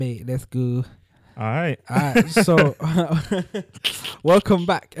Wait, let's go. Alright. So welcome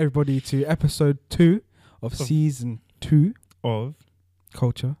back everybody to episode 2 of season 2 Of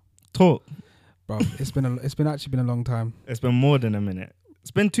Culture. Talk. Bro, it's been actually been a long time. It's been more than a minute.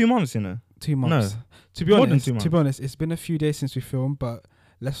 It's been 2 months, you know. 2 months. No. To be More than honest, 2 months. to be honest, it's been a few days since we filmed, but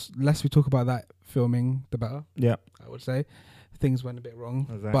less we talk about that filming, the better. Yeah. I would say things went a bit wrong,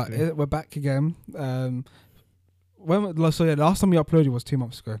 Exactly. but we're back again. Last time we uploaded was 2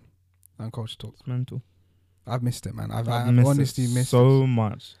 months ago on Culture Talk. It's mental. I've missed it, man. I've missed honestly it missed so it.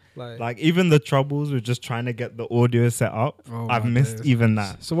 much. Like Like even the troubles with just trying to get the audio set up. oh I've my missed days. even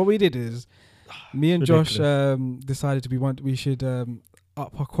that. So what we did is, me and Josh Ridiculous. decided we should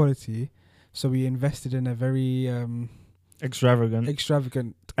up our quality. So we invested in a very Extravagant.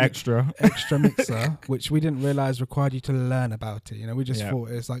 extravagant Extra. extra mixer, which we didn't realize required you to learn about it. You know, we just Yeah. thought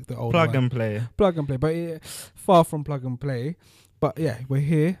it's like the old Plug one. and play. Plug and play, but far from plug and play. But yeah, we're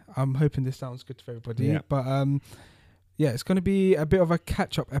here. I'm hoping this sounds good for everybody. Yeah. But yeah, it's going to be a bit of a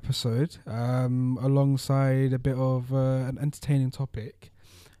catch-up episode alongside a bit of an entertaining topic.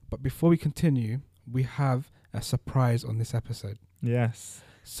 But before we continue, we have a surprise on this episode. Yes.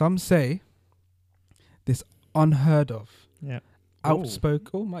 Some say this unheard of, Yeah. outspoken.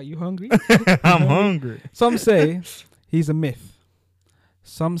 Oh, Mate, you hungry? I'm hungry. Some say he's a myth.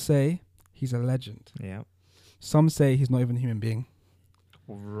 Some say he's a legend. Yeah. Some say he's not even a human being.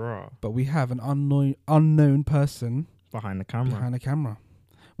 Raw. But we have an unknown person Behind the camera. behind the camera.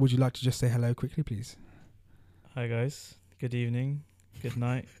 Would you like to just say hello quickly, please? Hi guys, good evening, good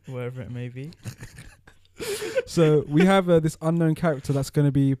night, wherever it may be. So we have this unknown character that's going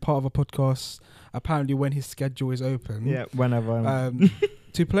to be part of a podcast, apparently when his schedule is open. Yeah, whenever.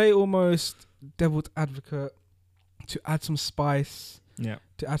 To play almost devil's advocate, to add some spice, Yeah.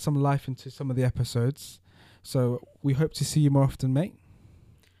 to add some life into some of the episodes. So we hope to see you more often, mate.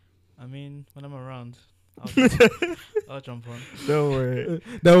 I mean, when I'm around, I'll jump on. Don't worry.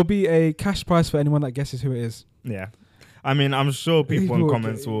 There will be a cash prize for anyone that guesses who it is. Yeah. I mean, I'm sure people in People-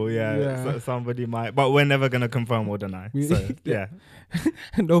 comments will, yeah. somebody might, but we're never going to confirm or deny. So, yeah.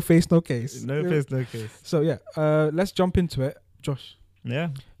 No face, no case. No face, no case. So yeah, let's jump into it. Josh, Yeah.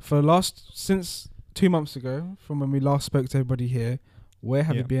 since 2 months ago, from when we last spoke to everybody here, where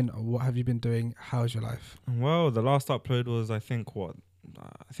have you Yeah. been? What have you been doing? How's your life? Well, the last upload was, I think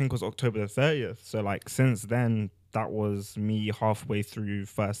it was October the 30th. So, like, since then, that was me halfway through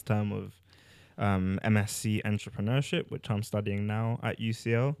first term of MSc Entrepreneurship, which I'm studying now at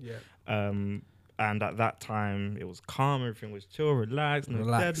UCL. Yeah. And at that time, it was calm. Everything was chill, relaxed, no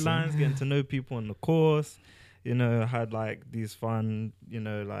Relaxing. deadlines, getting to know people on the course. You know, had like these fun,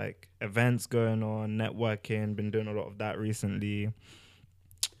 like events going on, networking. Been doing a lot of that recently.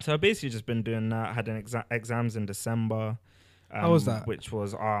 So I basically just been doing that. Had an exams in December. How was that? Which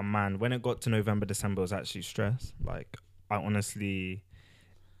was, oh man, when it got to November, December, it was actually stress. Like, I honestly,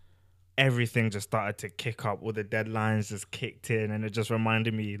 everything just started to kick up. All the deadlines just kicked in, and it just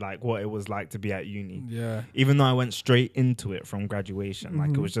reminded me like what it was like to be at uni. Yeah. Even though I went straight into it from graduation,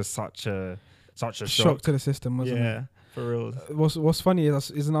 like it Mhm. was just such a Shock shock. to the system, wasn't it? Yeah, for real. What's funny is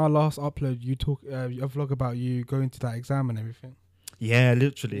in our last upload, you talk a vlog about you going to that exam and everything. Yeah,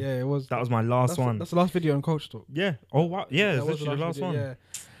 literally. Yeah, it was. That was my last one. That's the last video on Culture Talk. Yeah. Oh wow. Yeah, it's That was literally the last video, one. Yeah.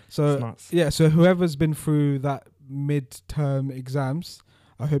 It's So nuts. yeah, so whoever's been through that mid-term exams,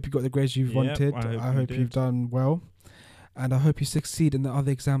 I hope you got the grades you've Yep, wanted. I hope you you've did. done well, and I hope you succeed in the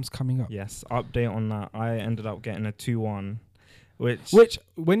other exams coming up. Yes. Update on that. I ended up getting a 2-1, which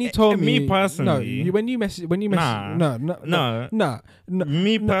When you told me me, personally- when you message, Nah. no,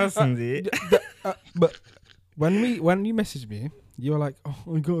 me personally, but when you messaged me, you were like,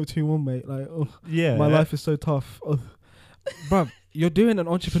 "Oh, I got a 2-1, mate. Like, oh, yeah, my life is so tough." Oh. Bruv, you're doing an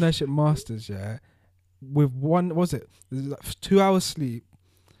entrepreneurship masters, yeah, with 2 hours sleep,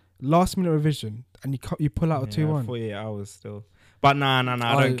 last minute revision, and you pull out a 2-1. 48 hours still. But nah,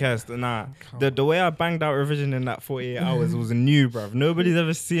 I don't care. Nah, the way I banged out revision in that 48 hours was new, bruv. Nobody's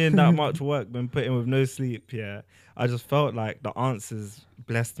ever seen that much work been put in with no sleep. Yeah, I just felt like the answers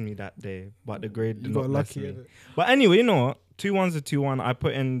blessed me that day, but the grade You did got not bless lucky. me. innit? But anyway, you know what? 2-1's a 2-1. I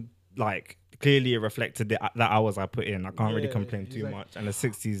put in like clearly it reflected the hours I put in. I can't really Yeah, complain too exactly. much, and the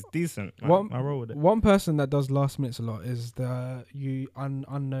 60 is decent. I roll with it. One person that does last minutes a lot is the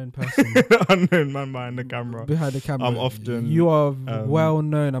unknown person Unknown man behind the camera. behind the camera. I'm often, you are well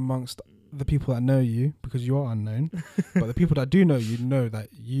known amongst the people that know you because you are unknown, but the people that do know you know that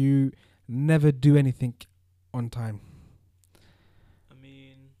you never do anything on time. I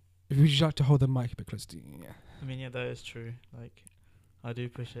mean, If you just like to hold the mic a bit close to you, yeah. yeah, that is true. Like, I do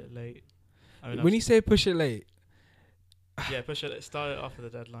push it late. I mean, When you say push it late, Yeah, push it. Start it after the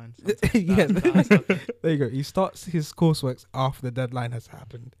deadline. Yeah, That has happened. there you go. He starts his coursework after the deadline has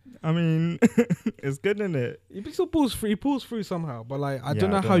happened. I mean, it's good, isn't it? He still pulls through. He pulls through somehow, but like I Yeah, don't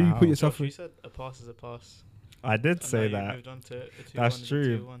know I don't how know you how. put yourself Josh, through. you said a pass is a pass. I did And say now that. you moved on to a 2-1 That's and a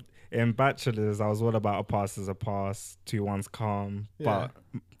true. 2-1. In bachelors, I was all about a pass is a pass, 2-1's calm. Yeah.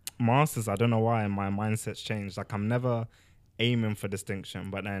 But masters, I don't know why my mindset's changed. Like I'm never aiming for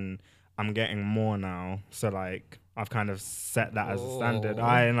distinction, but then I'm getting more now. So like I've kind of set that as a standard.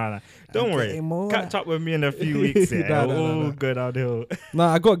 Oh. No. Don't worry. Catch up with me in a few weeks. Yeah, No. all good out here. No,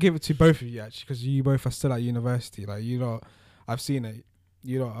 I got to give it to both of you actually, because you both are still at university. Like you know, I've seen it.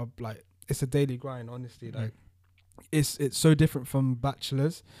 You know, are like it's a daily grind. Honestly, like it's so different from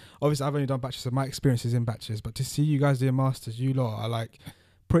bachelors. Obviously, I've only done bachelors, so my experience is in bachelors. But to see you guys doing masters, you lot are like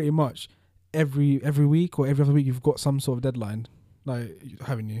pretty much every week or every other week you've got some sort of deadline. Like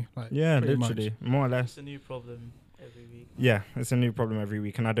haven't you? Like Yeah, pretty literally, more or less. It's a new problem every week. Yeah, it's a new problem every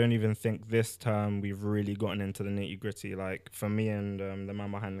week, and I don't even think this term we've really gotten into the nitty gritty. Like for me and the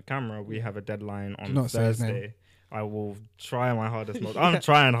man behind the camera, we have a deadline Do on not say his name. Thursday. I will try my hardest not. I'm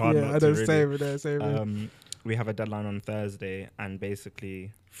trying hard Yeah, not I to don't really. save it there. Save it. We have a deadline on Thursday, and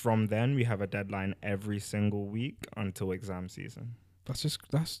basically from then we have a deadline every single week until exam season, That's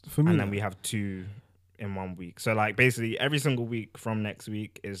for me. and then we have 2 in 1 week. So like basically every single week from next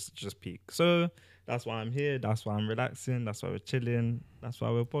week is just peak. So that's why I'm here. That's why I'm relaxing. That's why we're chilling. That's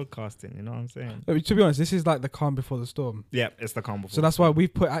why we're podcasting. You know what I'm saying? I mean, to be honest, this is like the calm before the storm. Yeah, it's the calm before. So that's why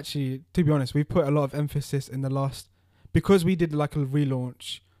we've put actually, to be honest, we've put a lot of emphasis in the last, because we did like a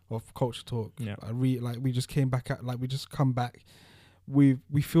relaunch of Culture Talk. Yeah. We just came back at, like we just come back. We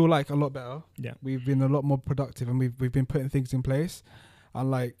feel like a lot better. Yeah. We've been a lot more productive, and we've been putting things in place.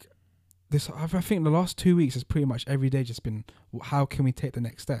 And like this, I think the last 2 weeks has pretty much every day just been how can we take the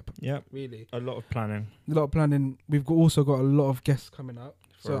next step? Yeah, Really, a lot of planning. a lot of planning. Also got a lot of guests coming up.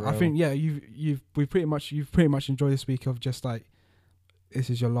 For So I real. think you've pretty much enjoyed this week of just like this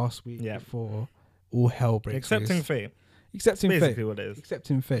is your last week Yeah. before all hell breaks Accepting loose. fate. Accepting Basically fate. what it is.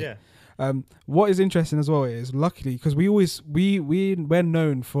 Accepting fate. Yeah. What is interesting as well is luckily because we're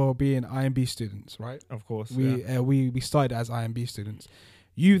known for being IMB students, right? Of course. We started as IMB students.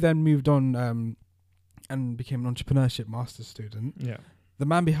 You then moved on and became an entrepreneurship master's student. Yeah. The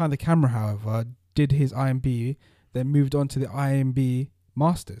man behind the camera, however, did his IMB, then moved on to the IMB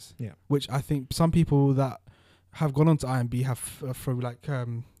masters. Yeah. Which I think some people that have gone on to IMB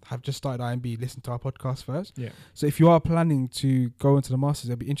have just started IMB, listened to our podcast first. Yeah. So if you are planning to go into the masters,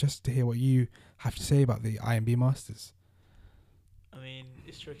 I'd be interested to hear what you have to say about the IMB masters. I mean,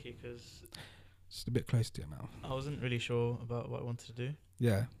 it's tricky because Just a bit close to your mouth. I wasn't really sure about what I wanted to do,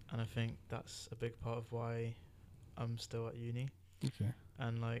 Yeah. and I think that's a big part of why I'm still at uni. Okay.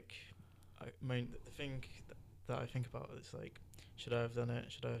 And like, I mean, the thing that I think about is like, should I have done it?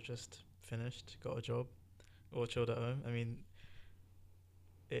 Should I have just finished, got a job, or chilled at home? I mean,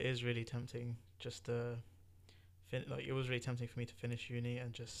 it is really tempting just to it was really tempting for me to finish uni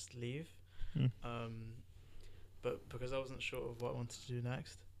and just leave. But because I wasn't sure of what I wanted to do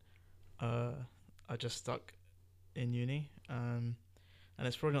next, I just stuck in uni. And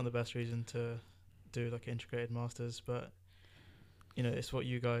it's probably not the best reason to do like an integrated masters, but you know, it's what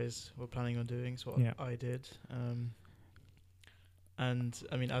you guys were planning on doing. It's what Yeah. I did. And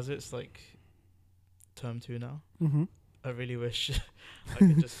I mean, as it's like term 2 now, Mm-hmm. I really wish I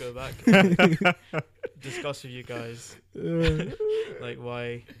could just go back and discuss with you guys like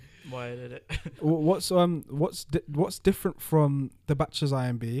why I did it. What's different from the bachelor's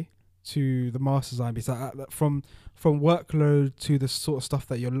IMB to the master's IMB? So from workload to the sort of stuff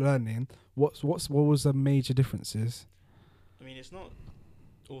that you're learning, what was the major differences? I mean, it's not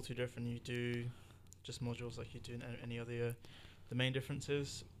all too different. You do just modules like you do in any other year. The main difference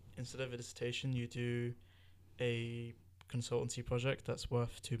is instead of a dissertation, you do a consultancy project that's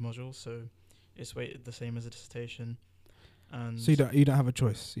worth 2 modules, so it's weighted the same as a dissertation. And So you don't have a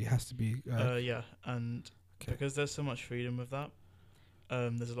choice. It has to be. yeah, and Okay. because there's so much freedom with that,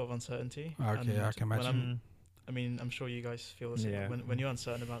 there's a lot of uncertainty. Okay, and I can imagine. I'm sure you guys feel the same. Yeah. When you're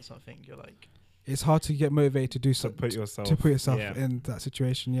uncertain about something, you're like, It's hard to get motivated to do To something. put yourself. To put yourself Yeah. in that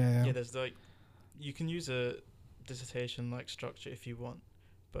situation. Yeah. yeah, there's like, you can use a dissertation like structure if you want,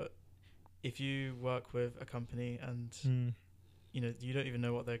 but if you work with a company and you know, you don't even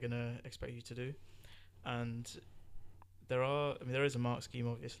know what they're gonna expect you to do, and there is a mark scheme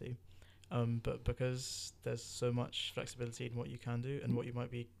obviously, but because there's so much flexibility in what you can do and what you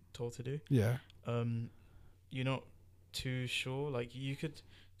might be told to do, Yeah. you're not too sure. Like, you could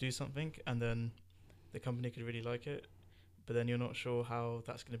do something and then the company could really like it, but then you're not sure how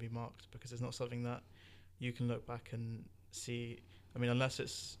that's going to be marked because it's not something that you can look back and see. I mean, unless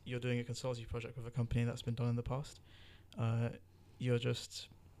it's you're doing a consultancy project with a company that's been done in the past, you're just,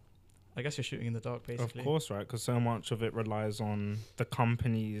 I guess you're shooting in the dark, basically. Of course, right? Because so much of it relies on the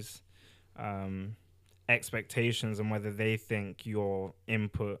company's expectations and whether they think your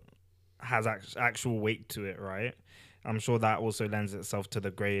input has actual weight to it, right? I'm sure that also lends itself to the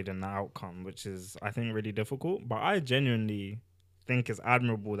grade and the outcome, which is, I think, really difficult. But I genuinely think it's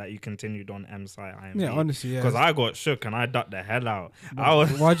admirable that you continued on MSci IMB. Yeah, honestly, yeah. Because I got shook and I ducked the hell out.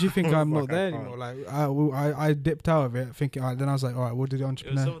 Why do you think I'm not like, there anymore? Like, I dipped out of it thinking, then I was like, all right, what did the It was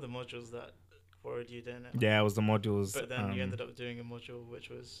entrepreneur? some of the modules that worried you, didn't it? Yeah, it was the modules. But then you ended up doing a module which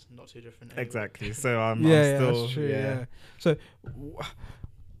was not too different. Anyway. Exactly. So I'm yeah, still, that's true. Yeah. So,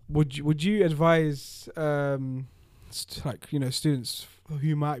 would you advise students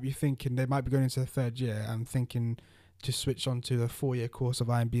who might be thinking they might be going into the third year and thinking to switch on to the 4-year course of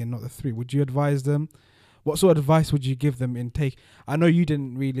IMB and not the 3? Would you advise them? What sort of advice would you give them in take? I know you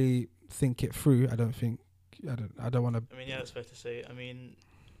didn't really think it through. I don't want to. I mean, yeah, that's fair to say. I mean,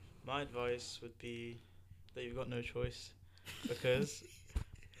 my advice would be that you've got no choice because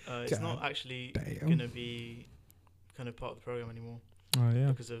it's not actually going to be kind of part of the program anymore. Oh yeah.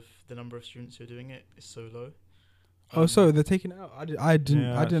 Because of the number of students who are doing it is so low. So they're taking it out. I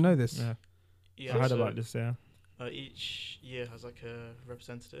didn't know this. Yeah, I heard about this. Yeah. Each year has like a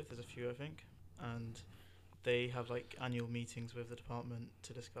representative. There's a few, I think, and they have like annual meetings with the department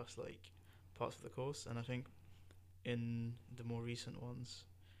to discuss like parts of the course. And I think in the more recent ones,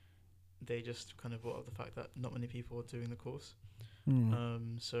 they just kind of brought up the fact that not many people are doing the course.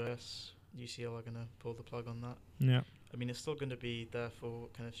 So yes, UCL are gonna pull the plug on that. Yeah. I mean, it's still going to be there for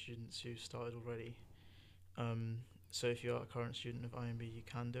kind of students who started already. So if you are a current student of IMB, you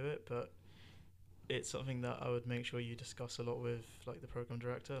can do it, but it's something that I would make sure you discuss a lot with like the program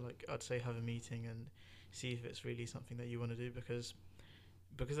director. Like I'd say have a meeting and see if it's really something that you want to do, because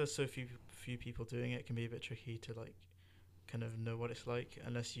there's so few people doing it, it can be a bit tricky to like kind of know what it's like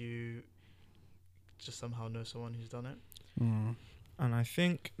unless you just somehow know someone who's done it. And I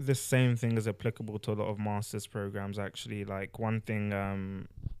think the same thing is applicable to a lot of master's programs, actually. Like one thing,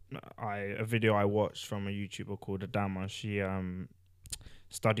 a video I watched from a YouTuber called Adama, she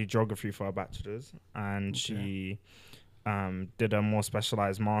studied geography for her bachelor's, and she did a more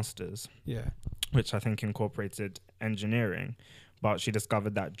specialized master's, which I think incorporated engineering. But she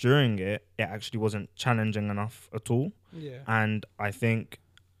discovered that during it actually wasn't challenging enough at all. And I think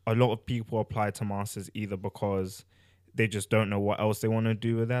a lot of people apply to masters either because they just don't know what else they want to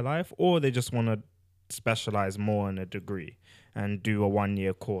do with their life, or they just want to specialize more in a degree and do a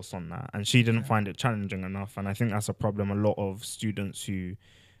 1-year course on that. And she didn't find it challenging enough. And I think that's a problem a lot of students who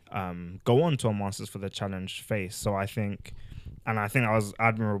go on to a master's for the challenge face. So I think that was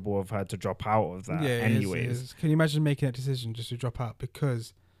admirable of her to drop out of that anyways. It is. Can you imagine making that decision just to drop out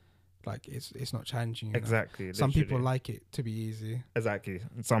because like it's not challenging? Exactly. Some people like it to be easy. Exactly.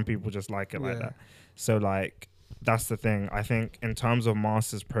 And some people just like it like that. So like, that's the thing. I think in terms of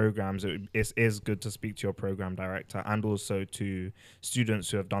master's programs, it is good to speak to your program director and also to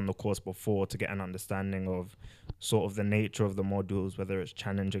students who have done the course before to get an understanding of sort of the nature of the modules, whether it's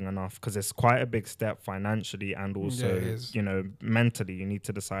challenging enough, because it's quite a big step financially and also, mentally. You need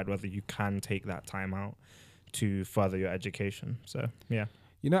to decide whether you can take that time out to further your education. So, yeah.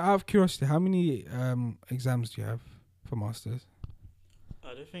 Out of curiosity, how many exams do you have for masters?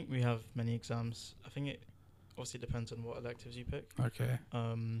 I don't think we have many exams. I think it obviously depends on what electives you pick. Okay.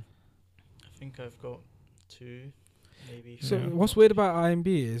 I think I've got 2, maybe. So what's weird about IMB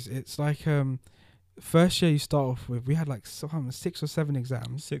is it's like first year you start off with, we had like 6 or 7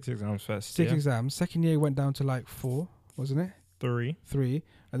 exams. 6 exams first. 6 exams. Second year went down to like 4, wasn't it? 3,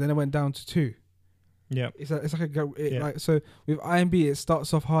 and then it went down to 2. Yeah. It's like like, so with IMB it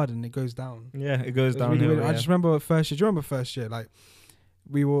starts off hard and it goes down. Yeah, it goes down. Really I just remember first year. Do you remember first year? Like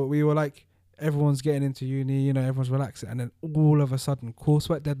we were like, everyone's getting into uni, everyone's relaxing, and then all of a sudden,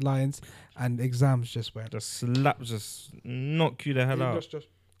 coursework deadlines and exams just went. Just knock you the hell out.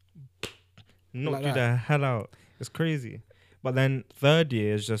 Knock you the hell out. It's crazy. But then third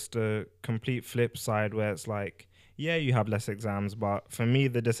year is just a complete flip side where it's like, yeah, you have less exams, but for me,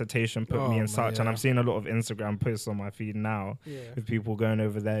 the dissertation put me in such, and I'm seeing a lot of Instagram posts on my feed now with people going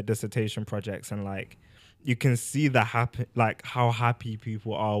over their dissertation projects, and like, you can see how happy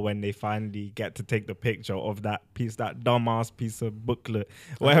people are when they finally get to take the picture of that dumbass piece of booklet,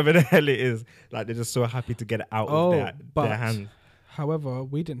 whatever the hell it is. Like, they're just so happy to get it out of their hands. However,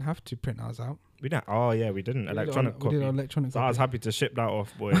 we didn't have to print ours out. We didn't. Oh yeah, we didn't. Electronic We did copy. an electronic So I was copy. happy to ship that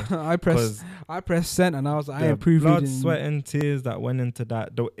off, boy. I pressed send and I was like, I The am proofreading. blood, sweat, and tears that went into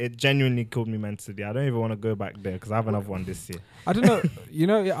that. It genuinely killed me mentally. I don't even want to go back there because I have another one this year. I don't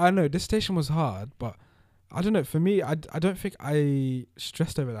know. I know dissertation was hard, but I don't know. For me, I don't think I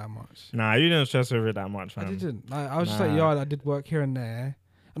stressed over that much. Nah, you didn't stress over it that much, fam. I didn't. I was just Nah. like, yeah, I did work here and there.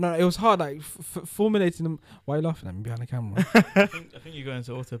 No, it was hard, like formulating them. Why are you laughing at me behind the camera? I think you got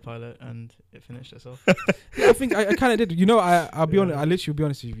into autopilot and it finished itself. Yeah, I think I kind of did. I'll be honest. I literally will be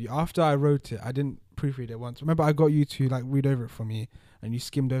honest with you. After I wrote it, I didn't proofread it once. Remember, I got you to like read over it for me, and you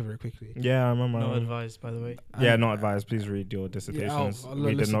skimmed over it quickly. Yeah, I remember. Not advised, by the way. Yeah, And- not advised. Please read your dissertations. look, We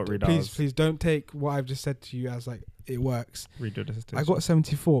did listen, not read please, ours. Please don't take what I've just said to you as like it works. Read your dissertation. I got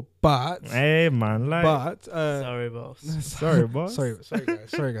 74, but Hey man, like. Sorry, boss. Sorry, boss.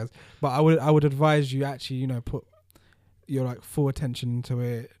 sorry guys. But I would advise you actually, put your like full attention into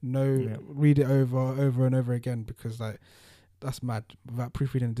it. Read it over and over again, because like that's mad without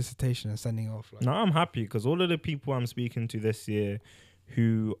proofreading a dissertation and sending it off. Like. No, I'm happy because all of the people I'm speaking to this year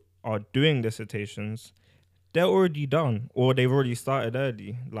who are doing dissertations, they're already done or they've already started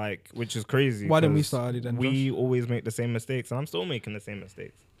early, like, which is crazy. Why didn't we 'cause start early then? We Josh? always make the same mistakes, and I'm still making the same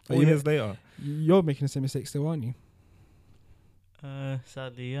mistakes. Are 4 you- years later. You're making the same mistake still, aren't you?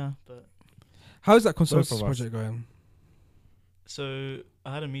 Sadly, yeah. But How's that Both of consultancy us. project going? so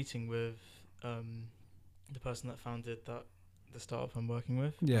I had a meeting with the person that founded the startup I'm working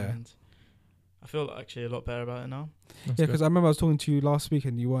with. Yeah. And I feel actually a lot better about it now. Yeah, because I remember I was talking to you last week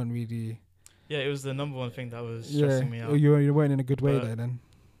and you weren't really. Yeah, it was the number one thing that was Yeah, stressing me out. or you weren't in a good way But- there then.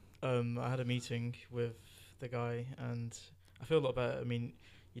 I had a meeting with the guy and I feel a lot better. I mean,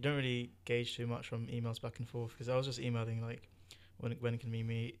 you don't really gauge too much from emails back and forth, because I was just emailing like, when can we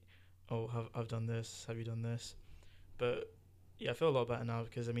meet? Oh, I've done this. Have you done this? But yeah, I feel a lot better now,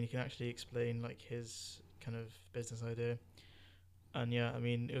 because I mean, he can actually explain like his kind of business idea. And yeah, I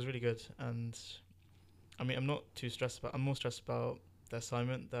mean, it was really good. And I mean, I'm not too stressed about. I'm more stressed about the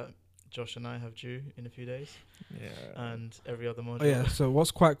assignment that Josh and I have due in a few days, Yeah. and every other module. Oh yeah. So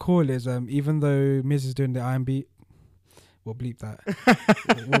what's quite cool is even though Miz is doing the IMB, we'll bleep that.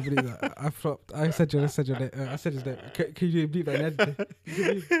 we'll bleep that. I flopped. I said your name. I said his name. Can you bleep that?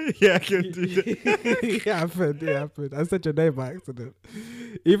 Ned? Yeah, I can do that. It happened. I said your name by accident.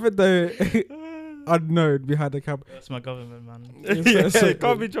 Even though unknown behind the camera. That's my government, man. Yeah, So- you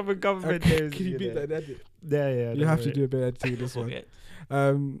can't be dropping government names. Can you beat know. that in edit? Yeah. You have to do a bit of editing this one. Forget.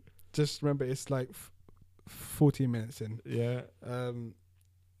 Just remember, it's like 14 minutes in. Yeah.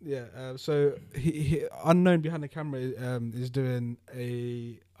 So he unknown behind the camera is doing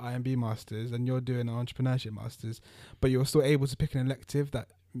a IMB masters, and you're doing an entrepreneurship masters, but you're still able to pick an elective that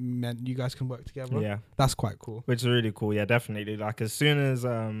meant you guys can work together. Yeah. That's quite cool. Which is really cool. Yeah, definitely. Like, as soon as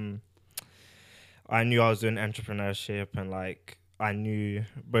I knew I was doing entrepreneurship, and like I knew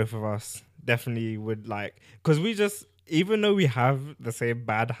both of us definitely would like, because we just, even though we have the same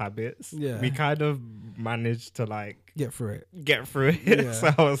bad habits, Yeah. we kind of managed to like Get through it get through it. Yeah. So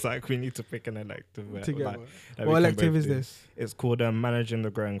I was like, we need to pick an elective where, together. like, that we What can elective both is do. this? It's called Managing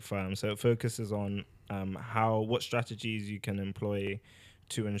the Growing Firm. So it focuses on what strategies you can employ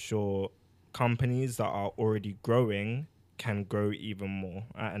to ensure companies that are already growing can grow even more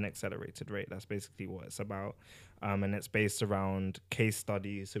at an accelerated rate. That's basically what it's about. And it's based around case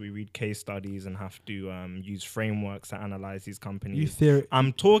studies. So we read case studies and have to use frameworks to analyze these You companies. theory.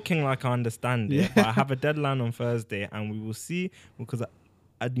 I'm talking like I understand it, Yeah. but I have a deadline on Thursday, and we will see, because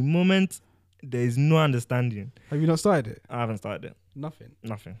at the moment, there is no understanding. Have you not started it? I haven't started it. Nothing.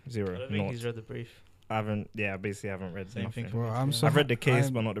 Nothing. I Zero. don't think Naught. he's read the brief. I basically haven't read Same nothing. thing. Well, Yeah. I'm so I've read the case,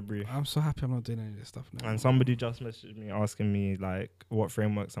 I'm- but not the brief. I'm so happy I'm not doing any of this stuff now. And somebody just messaged me asking me, like, what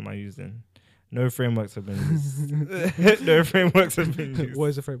frameworks am I using? No frameworks have been used. No frameworks have been used. What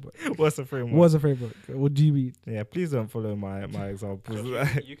is a framework? What's a framework? What's a framework? What do you mean? Yeah, please don't follow my examples.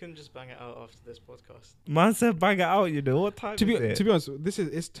 You can just bang it out after this podcast. Man said bang it out, you know. What time To is it? be honest,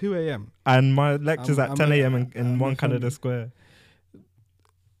 it's 2 a.m. And my lecture's I'm- at 10 a.m. in I'm one a Canada family. Square.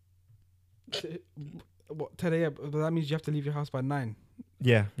 What 10 a.m.? That means you have to leave your house by 9.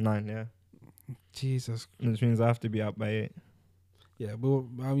 Yeah, 9, yeah. Jesus. Which means I have to be up by 8. Yeah, well,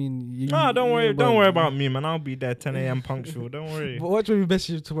 I mean, you. No, don't worry. you- Don't well, worry about me, man. I'll be there 10 a.m. punctual. Don't worry. But watch when we message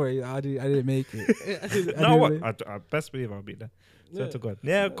you tomorrow. I didn't make it. No, what? I best believe I'll be there. Swear to God.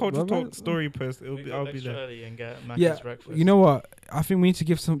 Yeah, culture Well, talk story post. I'll be there. early and get Mackey's Yeah, breakfast. you know what? I think we need to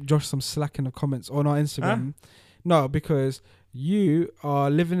give Josh some slack in the comments on our Instagram. No, because you are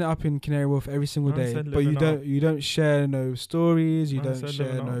living it up in Canary Wharf every single I day, said but you living don't share no stories, you I don't said share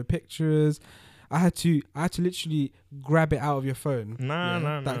living no up. pictures. I had to literally grab it out of your phone.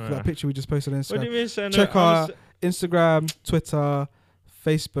 That picture we just posted on Instagram. What do you mean, Shannon? Check our Instagram, Twitter,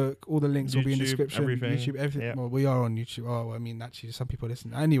 Facebook. All the links will be in the YouTube, description. everything. YouTube, everything. Yep. Well, we are on YouTube. Oh, I mean, actually, some people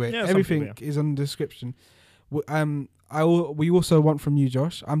listen. Anyway, Yeah, some everything people, is on the description. We also want from you,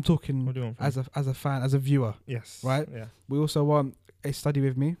 Josh. I'm talking What do you want from as a fan, as a viewer. Yes. Right? Yeah. We also want a study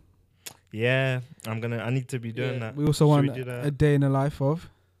with me. Yeah. I need to be doing that. We also Should want we do that? a day in the life of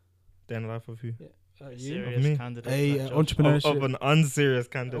Day in the life of who? you. Serious me? candidate. A like Josh. entrepreneurship Of an unserious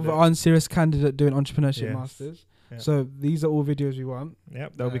candidate. of an unserious candidate doing entrepreneurship Yes. masters. Yeah. So these are all videos we want.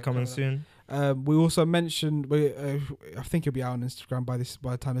 Yep, they'll be coming coming soon. We also mentioned I think it'll be out on Instagram by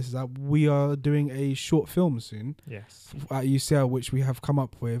the time this is out. We are doing a short film soon Yes. at UCL, which we have come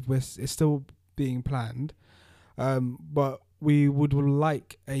up with. It's still being planned, but we would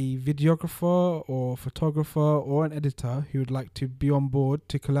like a videographer or photographer or an editor who would like to be on board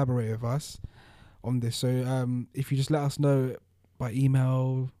to collaborate with us on this. So if you just let us know by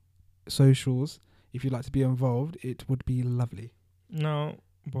email, socials, if you'd like to be involved, it would be lovely. Now,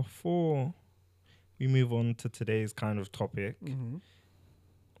 before we move on to today's kind of topic,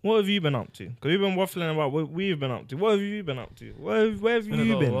 what have you been up to? Because we've been waffling about what we've been up to. What have you been up to? Where have Been a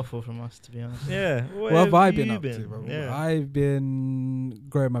you lot of been? waffle from us, to be honest. Yeah. What have I been you up to, bro? Yeah. I've been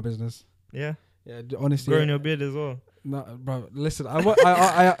growing my business. Yeah. Yeah, honestly. Growing your beard as well. No, bro. Listen,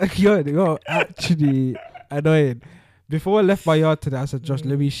 you're actually annoying. Before I left my yard today, I said, Josh,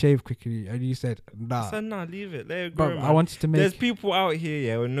 let me shave quickly, and you said, nah. I said, nah, leave it. Let it grow, Bro, man. I wanted to make. There's people out here,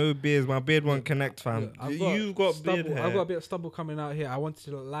 yeah, with no beards. My beard won't connect, fam. You've got stubble. beard hair. I've got a bit of stubble coming out here. I wanted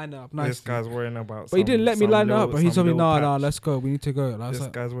to line it up nicely. This guy's worrying about. But he didn't let me line it up. But he told me, nah, nah, let's go. We need to go. And I was This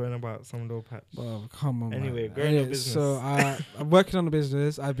like, guy's worrying about some little patch. bro, come on. Anyway, man. growing your business. So I'm working on the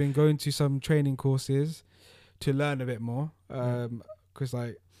business. I've been going to some training courses to learn a bit more. Because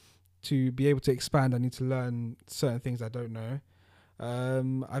like to be able to expand, I need to learn certain things I don't know.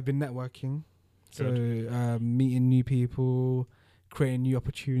 I've been networking, so meeting new people, creating new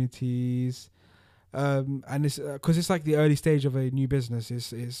opportunities, and it's because it's like the early stage of a new business.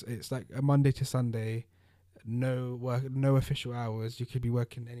 It's like a Monday to Sunday, no work, no official hours. You could be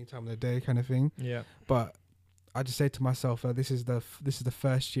working any time of the day, kind of thing. Yeah. But I just say to myself, this is the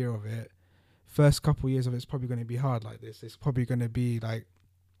first year of it. First couple years of it's probably going to be hard like this. It's probably going to be like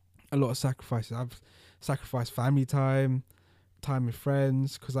a lot of sacrifices. I've sacrificed family time with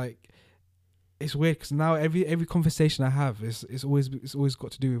friends, because like it's weird because now every conversation I have is always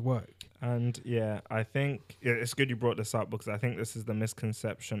got to do with work. And yeah, I think it's good you brought this up, because I think this is the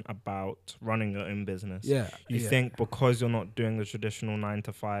misconception about running your own business. Yeah, You think because you're not doing the traditional 9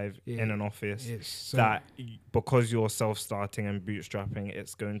 to 5 in an office, because you're self-starting and bootstrapping,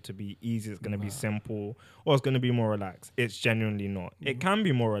 it's going to be easy, it's going to be simple, or it's going to be more relaxed. It's genuinely not. It can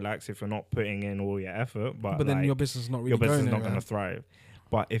be more relaxed if you're not putting in all your effort, but then like, your business is not really your business going is not anywhere. going to thrive.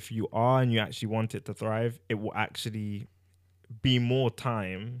 But if you are and you actually want it to thrive, it will actually be more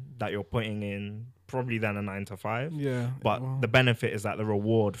time that you're putting in probably than a 9 to 5. Yeah. But the benefit is that the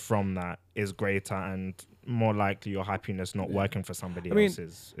reward from that is greater, and more likely your happiness not working for somebody else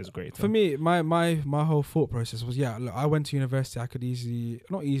is greater. For me, my whole thought process was, look, I went to university. I could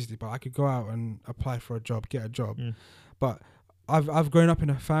not easily, but I could go out and apply for a job, get a job. But I've grown up in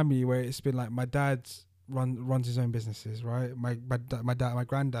a family where it's been like my dad's runs his own businesses, right? My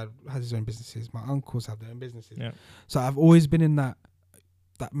granddad has his own businesses. My uncles have their own businesses. Yeah. So I've always been in that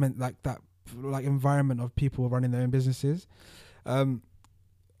environment of people running their own businesses.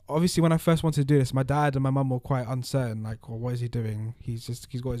 Obviously, when I first wanted to do this, my dad and my mum were quite uncertain. Like, well, what is he doing? He's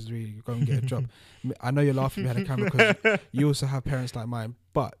got his degree. Go and get a job. I know you're laughing behind the camera because you also have parents like mine.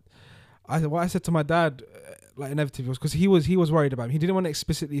 But what I said to my dad, like inevitably, was because he was worried about me. He didn't want to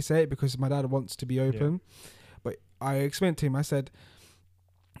explicitly say it because my dad wants to be open. But I explained to him. I said,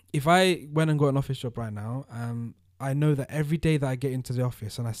 if I went and got an office job right now, I know that every day that I get into the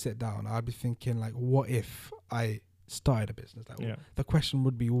office and I sit down, I'd be thinking like, what if I started a business? Like, the question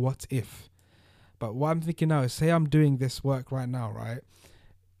would be, what if? But what I'm thinking now is, say I'm doing this work right now, right?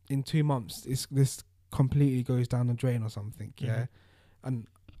 In 2 months, this completely goes down the drain or something, and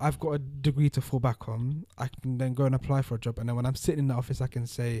I've got a degree to fall back on. I can then go and apply for a job, and then when I'm sitting in the office, I can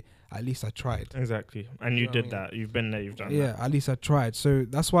say, at least I tried. Exactly. And you did that. You've been there, you've done that. Yeah, at least I tried. So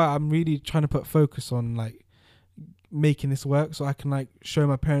that's why I'm really trying to put focus on like making this work, so I can like show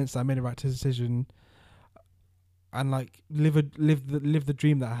my parents that I made the right decision, and like live the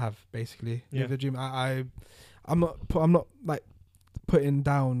dream that I have, basically. Live the dream. I'm not like putting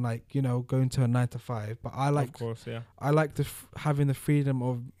down like, going to a 9 to 5, but I like, of course, I like having the freedom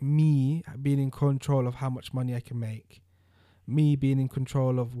of me being in control of how much money I can make me being in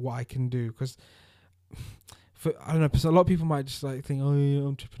control of what I can do. Because I don't know, a lot of people might just like think, oh, you're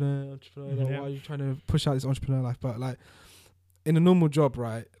entrepreneur. Like, why are you trying to push out this entrepreneur life? But like in a normal job,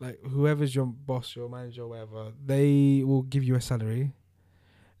 right? Like whoever's your boss, your manager, or whatever, they will give you a salary.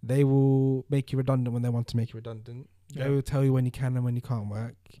 They will make you redundant when they want to make you redundant. Yeah. They will tell you when you can and when you can't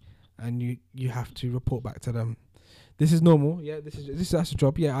work, and you have to report back to them. This is normal. Yeah, that's a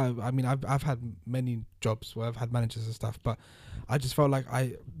job. Yeah, I mean I've had many jobs where I've had managers and stuff, but I just felt like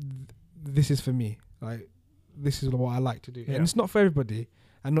this is for me. Like this is what I like to do, and it's not for everybody,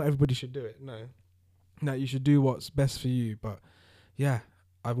 and not everybody should do it. No, you should do what's best for you. But yeah,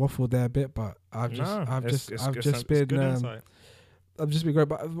 I waffled there a bit, but I've just been great.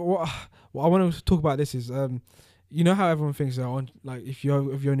 But what I want to talk about this is you know how everyone thinks that like if you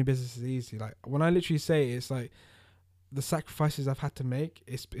own a business is easy. Like when I literally say it, it's like the sacrifices I've had to make.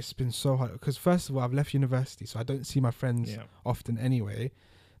 It's been so hard because first of all I've left university, so I don't see my friends often anyway.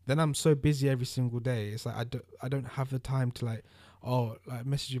 Then I'm so busy every single day. It's like I don't have the time to like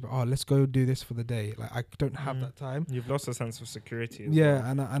message you. Let's go do this for the day. Like I don't have that time. You've lost a sense of security.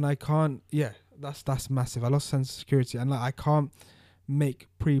 And I can't. Yeah, that's massive. I lost a sense of security, and like I can't make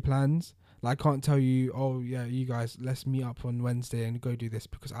pre-plans. Like I can't tell you, you guys, let's meet up on Wednesday and go do this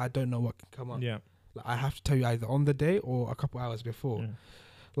because I don't know what can come up. Yeah, like I have to tell you either on the day or a couple hours before.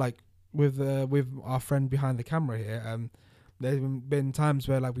 Like with our friend behind the camera here, there's been times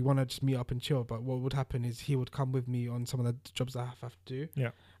where like we want to just meet up and chill, but what would happen is he would come with me on some of the jobs I have to do. Yeah,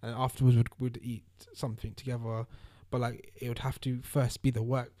 and afterwards we'd eat something together, but like it would have to first be the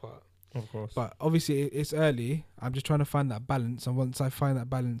work part. Of course. But obviously it's early. I'm just trying to find that balance, and once I find that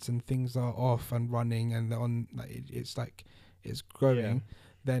balance and things are off and running and they're on, like it's growing.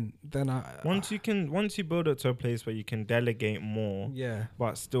 Then once you build it to a place where you can delegate more,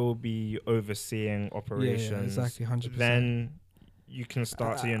 but still be overseeing operations, exactly, 100%. Then you can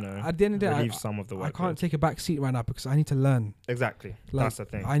start to at the end of the day, relieve some of the work. I can't take a back seat right now because I need to learn. Exactly, like, that's the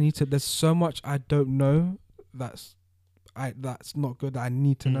thing. I need to. There's so much I don't know. That's not good. That I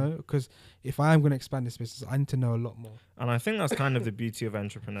need to know, because if I am going to expand this business, I need to know a lot more. And I think that's kind of the beauty of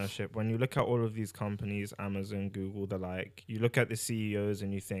entrepreneurship. When you look at all of these companies, Amazon, Google, the like, you look at the CEOs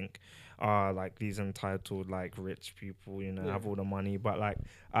and you think, like these entitled, like rich people, have all the money. But like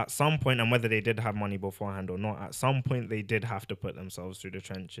at some point, and whether they did have money beforehand or not, at some point they did have to put themselves through the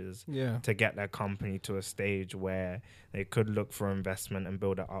trenches to get their company to a stage where they could look for investment and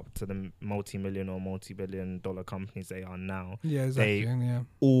build it up to the multi-million or multi-billion-dollar companies they are now. Yeah, exactly. They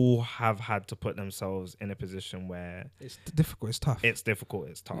all have had to put themselves in a position where it's difficult. It's tough. It's difficult.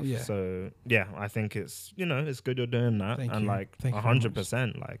 It's tough. Yeah. So yeah, I think it's it's good you're doing that. Thank and you. like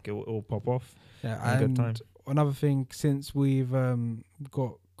 100%, like it will pop off. Yeah, in good time. Another thing, since we've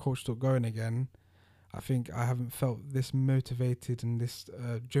got Coach Talk going again, I think I haven't felt this motivated and this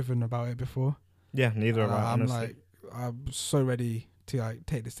driven about it before. Yeah, neither have I. Honestly, like, I'm so ready to like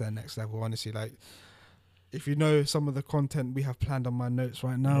take this to the next level. Honestly, like if you know some of the content we have planned on my notes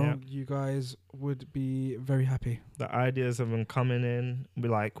right now, you guys would be very happy. The ideas have been coming in.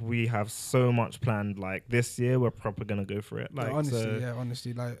 We have so much planned. Like this year, we're probably gonna go for it. Like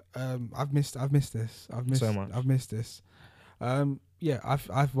honestly, like I've missed this. I've missed so much. I've missed this. I've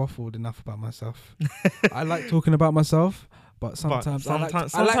waffled enough about myself. I like talking about myself, but sometimes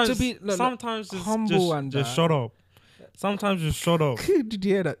I like to be sometimes just humble and just shut up. Sometimes just shut up. Did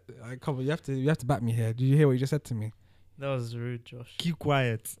you hear that? Come on, you have to back me here. Did you hear what you just said to me? That was rude, Josh. Keep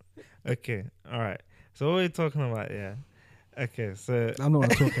quiet. Okay, all right. So what are we talking about? Yeah. Okay, so I'm not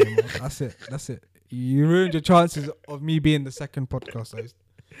want to talk anymore. That's it. You ruined your chances of me being the second podcast host.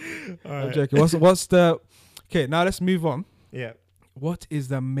 I'm joking. What's the? Okay, now let's move on. Yeah. What is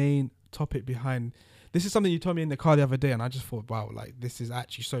the main topic behind? This is something you told me in the car the other day, and I just thought, wow, like this is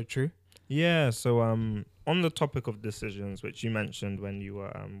actually so true. Yeah. So on the topic of decisions, which you mentioned when you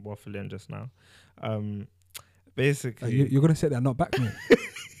were waffling just now, basically you're gonna sit there and not back me.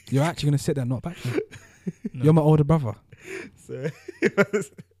 You're actually gonna sit there and not back me. No. You're my older brother.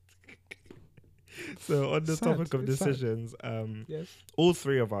 So on the topic of decisions, yes. all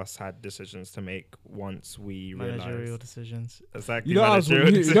three of us had decisions to make once we realized. Managerial decisions. Exactly. I was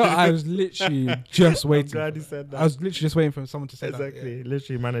literally just waiting. I'm glad you said that. I was literally just waiting for someone to say that. Exactly.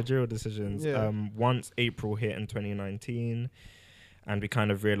 Literally managerial decisions. Yeah. Once April hit in 2019 and we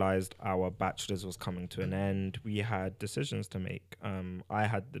kind of realized our bachelor's was coming to an end, we had decisions to make. I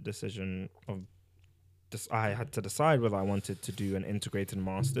had the decision of I had to decide whether I wanted to do an integrated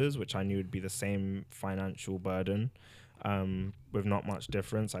master's, which I knew would be the same financial burden, with not much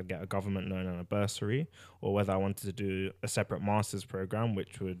difference. I'd get a government loan and a bursary, or whether I wanted to do a separate master's program,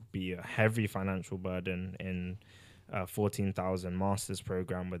 which would be a heavy financial burden in 14,000 master's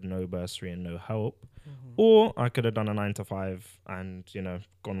program with no bursary and no help. Mm-hmm. Or I could have done a 9 to 5 and, you know,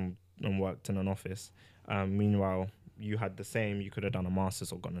 gone and worked in an office. Meanwhile, you had the same. You could have done a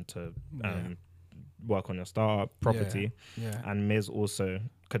master's or gone into work on your startup property. Yeah. And Miz also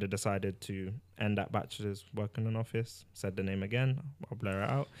could have decided to end that bachelor's, work in an office, said the name again, I'll blur it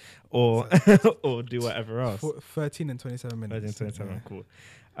out, or or do whatever else. 13 and 27 minutes. 13, 27,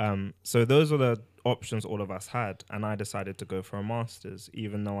 cool. So those were the options all of us had, and I decided to go for a master's,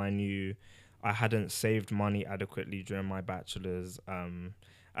 even though I knew I hadn't saved money adequately during my bachelor's.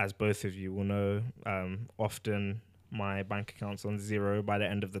 As both of you will know, often my bank account's on zero by the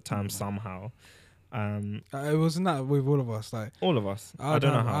end of the term somehow. It wasn't that with all of us. Like All of us. I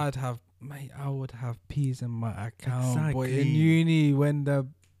don't know how. I would have peas in my account. Exactly. Boy, in uni when the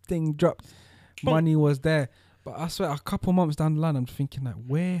thing dropped, money was there. But I swear, a couple months down the line, I'm thinking like,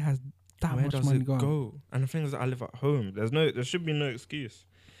 where has that Where much does money it gone? go? And the thing is that I live at home. There should be no excuse.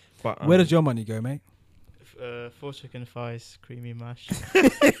 But Where does your money go, mate? 4 chicken thighs, creamy mash,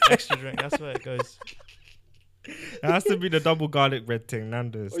 extra drink. That's where it goes. It has to be the double garlic bread thing,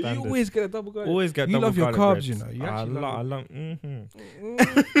 Nando's. You standard. always get a double garlic. Always get You double love your garlic carbs, breads. you know. You actually I love love.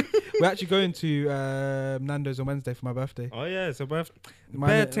 We're actually going to Nando's on Wednesday for my birthday. Oh yeah, it's a birthday. Mine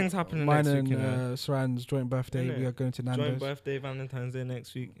Bare and- things happening Mine next and week. You know. Saran's joint birthday. Innit? We are going to Joint Nando's. birthday, Valentine's Day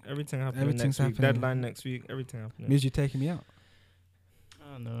next week. Everything happening Everything's next week. happening. Deadline next week. Everything happening. Means you taking me out.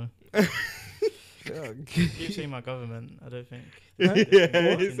 Oh no. Yeah, Keep saying my government. I don't think. Yeah, they can he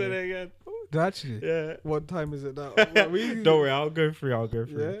continue. said it again. actually. Yeah. What time is it now? Don't worry, I'll go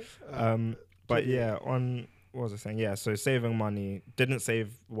through. Yeah. But yeah, on what was I saying? Yeah, so saving money, didn't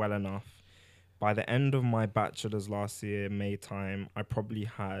save well enough. By the end of my bachelor's last year, May time, I probably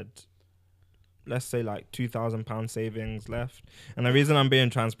had, let's say, like £2,000 savings left. And the reason I'm being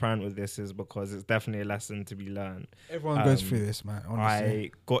transparent with this is because it's definitely a lesson to be learned. Everyone goes through this, man. Honestly.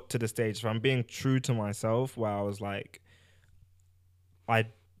 I got to the stage, if I'm being true to myself, where I was like, I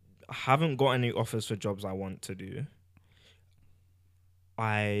haven't got any offers for jobs I want to do.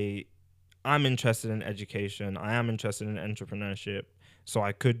 I'm interested in education. I am interested in entrepreneurship. So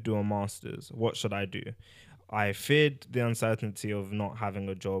I could do a master's. What should I do? I feared the uncertainty of not having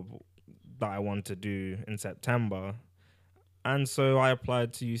a job that I want to do in September. And so I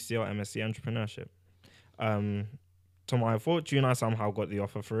applied to UCL MSc Entrepreneurship. To my fortune, I somehow got the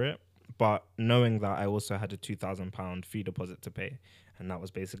offer for it. But knowing that, I also had a £2,000 fee deposit to pay. And that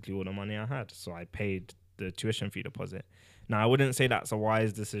was basically all the money I had. So I paid the tuition fee deposit. Now, I wouldn't say that's a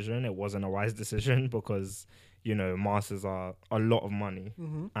wise decision. It wasn't a wise decision because, you know, masters are a lot of money.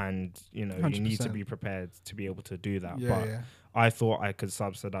 Mm-hmm. And, you know, 100%. you need to be prepared to be able to do that. Yeah, But yeah. I thought I could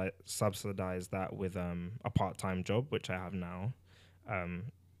subsidize that with a part-time job, which I have now,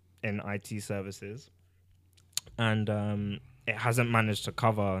 in IT services. And it hasn't managed to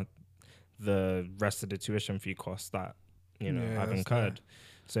cover the rest of the tuition fee costs that, you know, Yeah, I've that's incurred.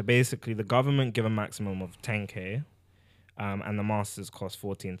 So basically, the government give a maximum of 10K, and the masters cost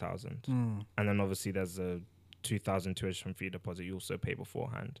 14,000. Mm. And then obviously there's a 2,000 tuition fee deposit you also pay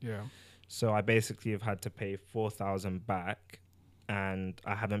beforehand. Yeah. So I basically have had to pay 4,000 back, and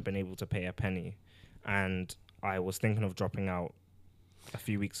I haven't been able to pay a penny. And I was thinking of dropping out a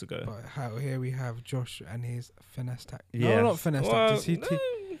few weeks ago. But here we have Josh and his finesse tactics. Yes. No, not finesse Well, tactics.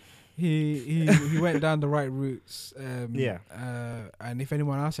 He went down the right routes. Yeah. And if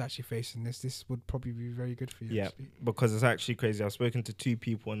anyone else actually facing this would probably be very good for you. Yeah, actually. because it's actually crazy. I've spoken to 2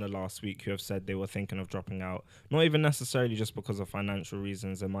 people in the last week who have said they were thinking of dropping out. Not even necessarily just because of financial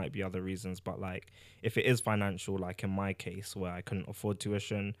reasons. There might be other reasons. But like, if it is financial, like in my case where I couldn't afford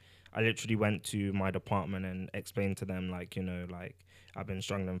tuition, I literally went to my department and explained to them, like, you know, like, I've been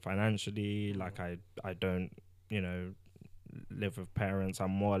struggling financially. Like, I don't, you know, live with parents.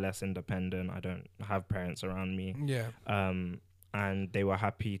 I'm more or less independent. I don't have parents around me. Yeah. And they were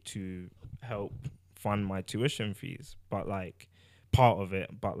happy to help fund my tuition fees, but like part of it.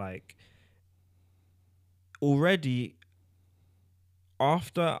 But like already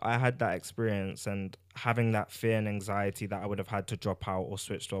after I had that experience and having that fear and anxiety that I would have had to drop out or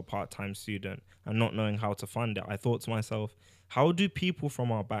switch to a part-time student and not knowing how to fund it, I thought to myself, how do people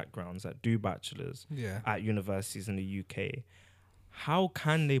from our backgrounds that do bachelors at universities in the UK, how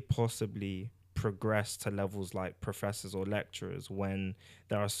can they possibly progress to levels like professors or lecturers when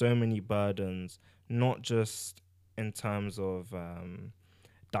there are so many burdens, not just in terms of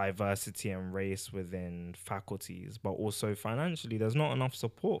diversity and race within faculties, but also financially? There's not enough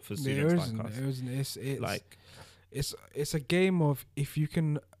support for students like us. It's a game of if you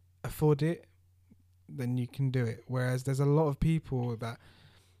can afford it, then you can do it. Whereas there's a lot of people that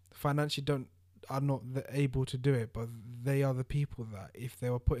financially are not able to do it, but they are the people that, if they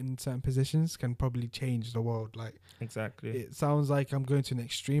were put in certain positions, can probably change the world. Like, exactly. it sounds like I'm going to an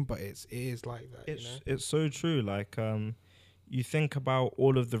extreme, but it is like that. It's so true. Like, you think about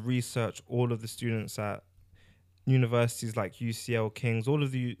all of the research, all of the students at universities like UCL, King's, all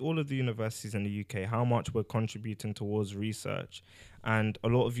of the universities in the UK, how much we're contributing towards research. And a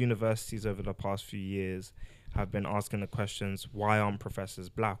lot of universities over the past few years have been asking the questions, why aren't professors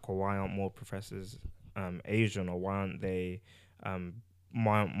black, or why aren't more professors Asian, or why aren't they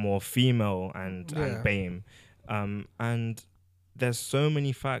more female and BAME? And there's so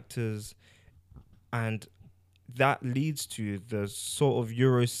many factors, and that leads to the sort of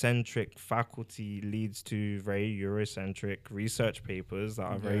Eurocentric faculty, leads to very Eurocentric research papers that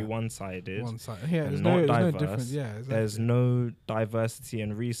are very one-sided. Yeah, and there's not no diverse. difference. Yeah, exactly. There's no diversity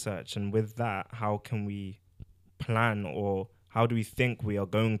in research, and with that, how can we plan, or how do we think we are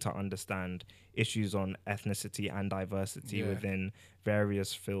going to understand issues on ethnicity and diversity within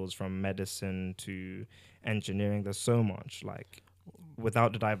various fields, from medicine to engineering? There's so much, like,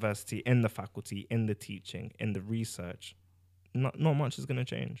 without the diversity in the faculty, in the teaching, in the research, not much is going to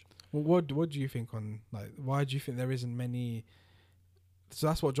change. Well, what do you think on, like, why do you think there isn't many? So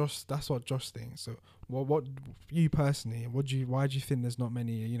that's what Josh thinks. So what you personally, why do you think there's not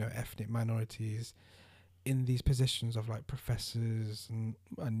many, ethnic minorities in these positions of, like, professors and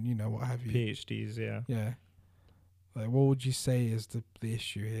what have you? PhDs, yeah. Like, what would you say is the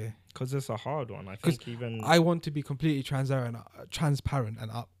issue here? Because it's a hard one. I think even I want to be completely transparent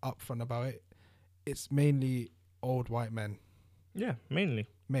and upfront about it. It's mainly old white men. Yeah, mainly.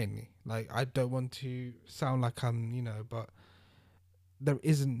 Like, I don't want to sound like I'm, but there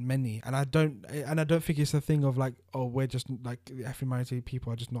isn't many, and I don't think it's a thing of, like, oh, we're just, like, the ethnic minority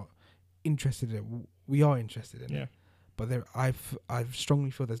people are just not interested in it. We are interested in it. But I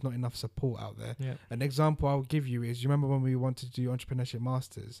strongly feel there's not enough support out there. Yeah. An example I'll give you is, you remember when we wanted to do entrepreneurship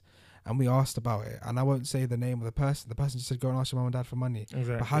masters, and we asked about it, and I won't say the name of the person. The person just said, "Go and ask your mum and dad for money."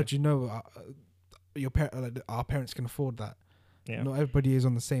 Exactly. But how do you know our parents can afford that? Yeah. Not everybody is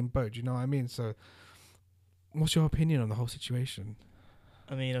on the same boat. Do you know what I mean? So, what's your opinion on the whole situation?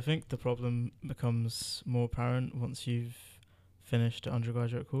 I mean, I think the problem becomes more apparent once you've finished an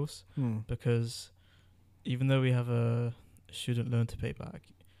undergraduate course, because even though we have a student loan to pay back,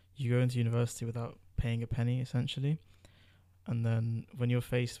 you go into university without paying a penny, essentially. And then when you're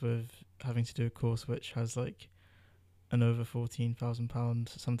faced with having to do a course which has, like, an over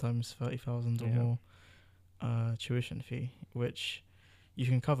 £14,000, sometimes 30,000 or more tuition fee, which you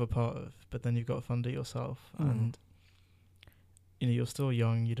can cover part of, but then you've got to fund it yourself. And you're still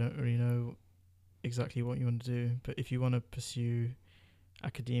young, you don't really know exactly what you want to do. But if you want to pursue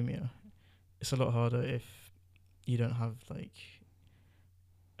academia, it's a lot harder if you don't have, like,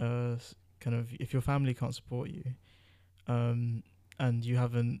 if your family can't support you, and you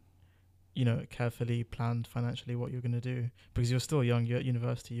haven't, carefully planned financially what you're going to do, because you're still young, you're at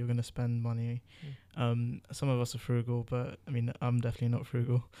university, you're going to spend money. Some of us are frugal, but I mean, I'm definitely not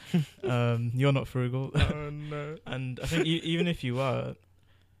frugal. You're not frugal. Oh, no. And I think even if you were,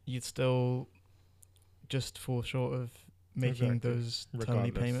 you'd still just fall short of making those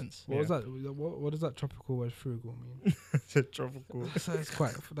timely payments. What was that? What does that tropical word frugal mean? Tropical. So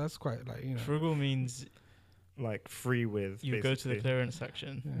that's quite like, Frugal means, like, free with. You basically go to the clearance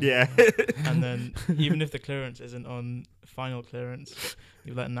section. Yeah. And then even if the clearance isn't on final clearance,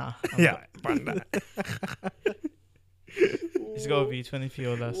 you're like, nah. Find that. It's got to be 20p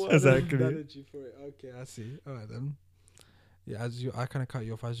or less. Exactly. For it. Okay, I see. All right then. Yeah, I kind of cut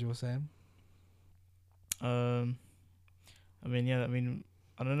you off as you were saying. I mean,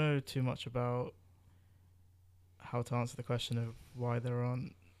 I don't know too much about how to answer the question of why there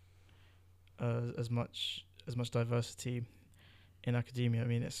aren't as much diversity in academia. I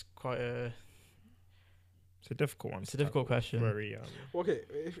mean, it's a difficult one. It's a difficult question. Very, okay,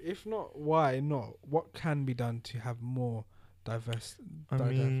 if not, why not? What can be done to have more diversity?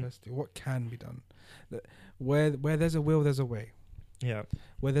 What can be done? Where there's a will, there's a way. Yeah.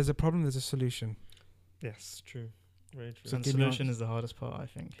 Where there's a problem, there's a solution. Yes, true. Very true. So the solution is the hardest part, I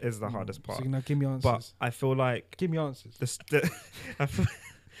think. Is the hardest part. So now give me answers. But I feel like... Give me answers. I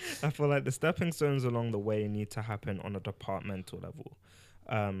feel like the stepping stones along the way need to happen on a departmental level.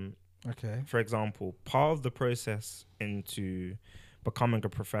 Okay. For example, part of the process into becoming a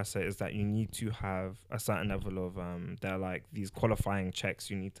professor is that you need to have a certain level of... there are, like, these qualifying checks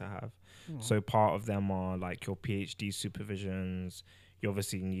you need to have. So part of them are, like, your PhD supervisions. You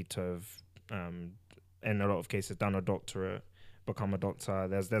obviously need to have... in a lot of cases, done a doctorate, become a doctor.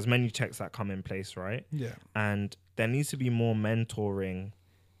 There's many checks that come in place, right? Yeah. And there needs to be more mentoring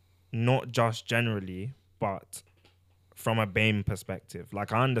not just generally, but from a BAME perspective.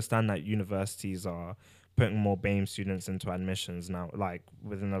 Like, I understand that universities are putting more BAME students into admissions now, like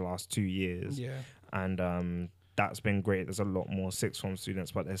within the last 2 years. Yeah. And that's been great. There's a lot more sixth form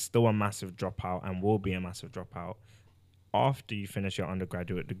students, but there's still a massive dropout and will be a massive dropout after you finish your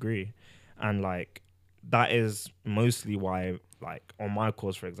undergraduate degree. And like, that is mostly why, like, on my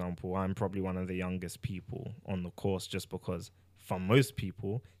course, for example, I'm probably one of the youngest people on the course, just because for most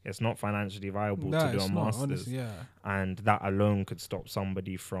people, it's not financially viable to do a master's. Honestly, yeah. And that alone could stop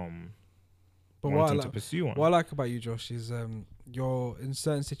somebody from wanting to pursue one. What I like about you, Josh, is you're in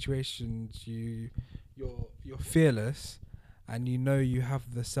certain situations, you're fearless, and you know you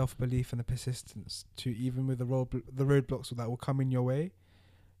have the self-belief and the persistence to, even with the roadblocks that will come in your way,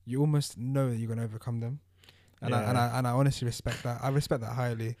 you almost know that you're going to overcome them. And I honestly respect that. I respect that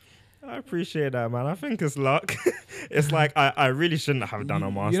highly. I appreciate that, man. I think it's luck. It's like I really shouldn't have done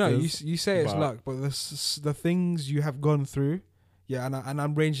a master's. You know, you say it's luck, but the things you have gone through, yeah, and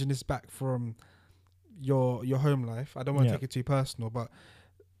I'm ranging this back from your home life. I don't want to take it too personal, but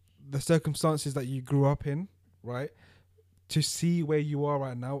the circumstances that you grew up in, right? To see where you are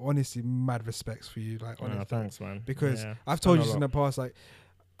right now, honestly, mad respects for you. Like, honestly, thanks, man. Because I've told you this in the past. Like,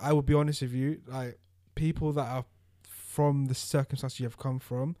 I will be honest with you. Like, people that are from the circumstances you have come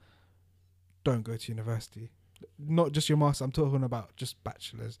from, don't go to university. Not just your master. I'm talking about just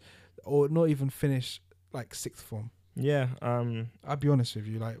bachelors, or not even finish like sixth form. Yeah. I'll be honest with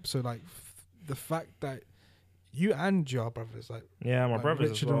you. Like, so like the fact that you and your brothers, like, my like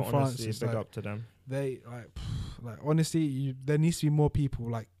brothers Richard as well, and honestly, Francis, big like, up to them. They like honestly, there needs to be more people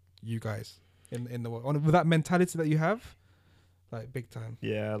like you guys in the world with that mentality that you have, like, big time.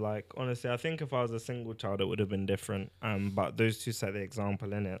 Yeah, like, honestly, I think if I was a single child, it would have been different. But those two set the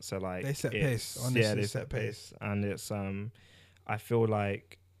example in it. So like, They set pace. Honestly, yeah, they set pace, and it's I feel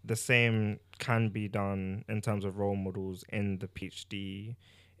like the same can be done in terms of role models in the PhD,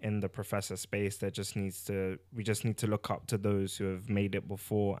 in the professor space. We just need to look up to those who have made it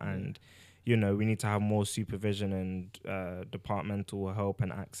before, and you know, we need to have more supervision and departmental help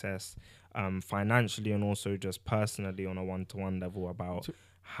and access, financially and also just personally on a one-to-one level, about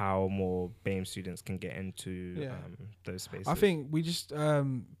how more BAME students can get into those spaces. I think we just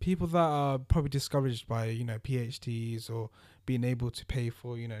people that are probably discouraged by, you know, PhDs or being able to pay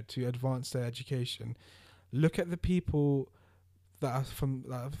for, you know, to advance their education, look at the people that are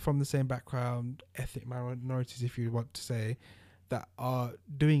from the same background, ethnic minorities, if you want to say, that are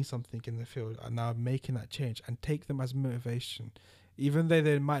doing something in the field and now making that change, and take them as motivation. Even though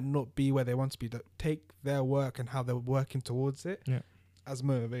they might not be where they want to be, that take their work and how they're working towards it as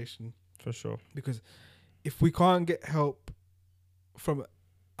motivation. For sure. Because if we can't get help from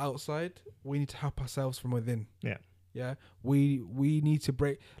outside, we need to help ourselves from within. Yeah. We need to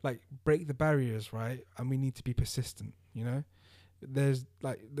break the barriers, right? And we need to be persistent, you know? There's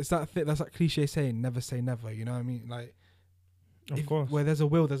that cliche saying, never say never, you know what I mean? Like, of course, where there's a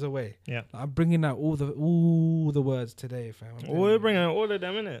will, there's a way. Yeah, I'm bringing out all the words today, fam. We're bringing out all of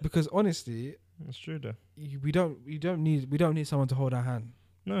them, innit? Because honestly, it's true though. We don't need someone to hold our hand.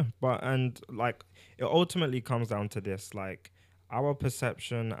 No, and like, it ultimately comes down to this: like, our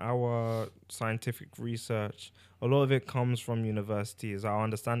perception, our scientific research, a lot of it comes from universities. Our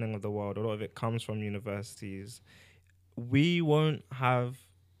understanding of the world, a lot of it comes from universities. We won't have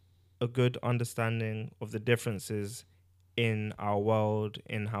a good understanding of the differences in our world,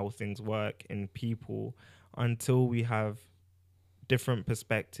 in how things work, in people, until we have different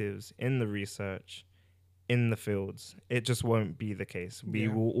perspectives in the research, in the fields. It just won't be the case. We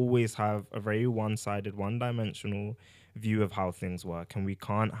will always have a very one-sided, one-dimensional view of how things work, and we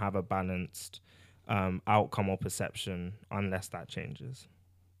can't have a balanced outcome or perception unless that changes.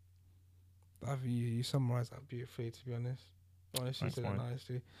 I think you summarised that beautifully, to be honest. Honestly, you said it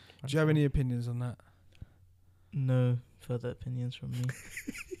nicely. Do you have any opinions on that? No further opinions from me.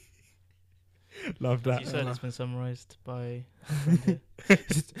 Love that. As you said, it's been summarised by... You're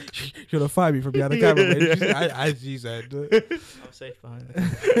going to fire me from behind the camera, mate. As you said. I'm safe behind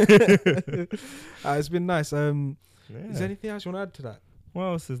it. It's been nice. Is there anything else you want to add to that? What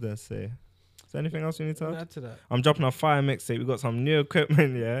else is there to say? Is there anything else you need to add to that? I'm dropping a fire mixtape. We got some new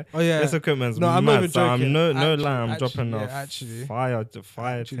equipment, yeah? Oh, yeah. This equipment's mad. I'm not even joking. No lie, I'm dropping fire actually,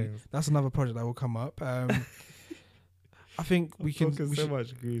 things. That's another project that will come up. I think we can... so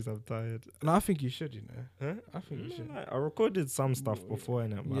much grease, I'm tired. No, I think you should, you know. Huh? I think you should. I recorded some stuff before,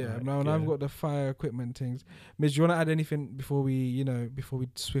 innit? I've got the fire equipment things. Miz, do you want to add anything before we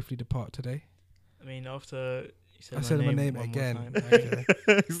swiftly depart today? I mean, after... I said my name again.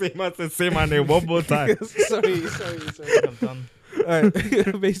 Say my name one more time. sorry. I'm done.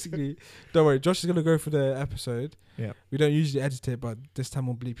 Basically, don't worry. Josh is gonna go through the episode. Yeah. We don't usually edit it, but this time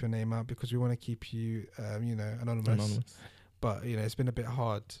we'll bleep your name out because we want to keep you, anonymous. But it's been a bit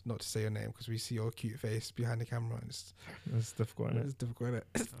hard not to say your name because we see your cute face behind the camera. And It's difficult, isn't it? it's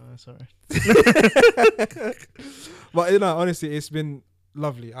difficult, Sorry. But honestly, it's been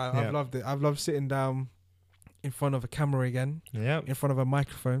lovely. I've Yeah. loved it. I've loved sitting down in front of a camera again, Yep. in front of a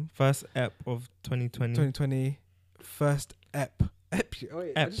microphone. First ep of 2020. 2020, first ep. Oh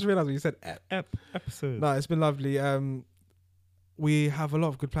yeah, I Ep. just realized when you said ep. Episode. No, it's been lovely. We have a lot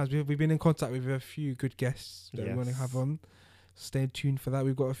of good plans. We've been in contact with a few good guests that we want to have Yes. on. Stay tuned for that.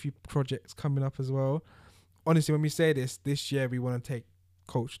 We've got a few projects coming up as well. Honestly, when we say this year we want to take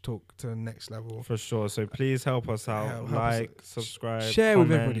Coach Talk to the next level. For sure. So please help us out. Help us Like, subscribe, Share comment,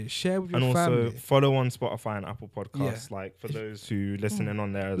 with everybody. Share with your and family. also follow on Spotify and Apple Podcasts. Yeah. Like for those who listening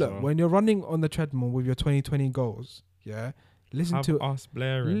on there as Look, well. when you're running on the treadmill with your 2020 goals, listen Have to us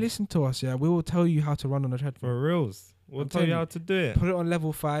blaring. Listen to us, We will tell you how to run on the treadmill. For reals. We'll I'm tell you telling how you. to do it. Put it on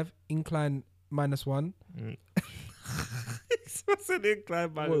level 5, incline -1. What's an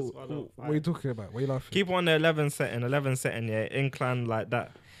incline minus What, 105? what are you talking about? What are you laughing? Keep on the 11 setting, incline like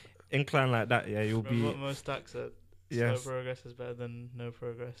that. You'll Remember what be... Mo Stack said? Yes. Slow progress is better than no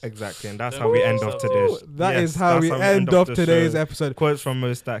progress. Exactly, and that's Don't how we beat end off yourself today's... up. That is Yes, how that's we end off the today's show. episode. Quotes from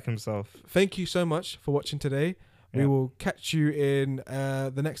Mo Stack himself. Thank you so much for watching today. We Yeah. will catch you in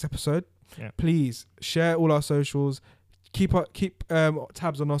the next episode. Yeah. Please share all our socials. Keep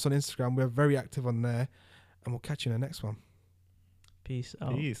tabs on us on Instagram. We're very active on there, and we'll catch you in the next one. Peace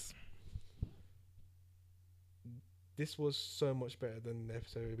out. Peace. This was so much better than the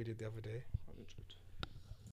episode we did the other day.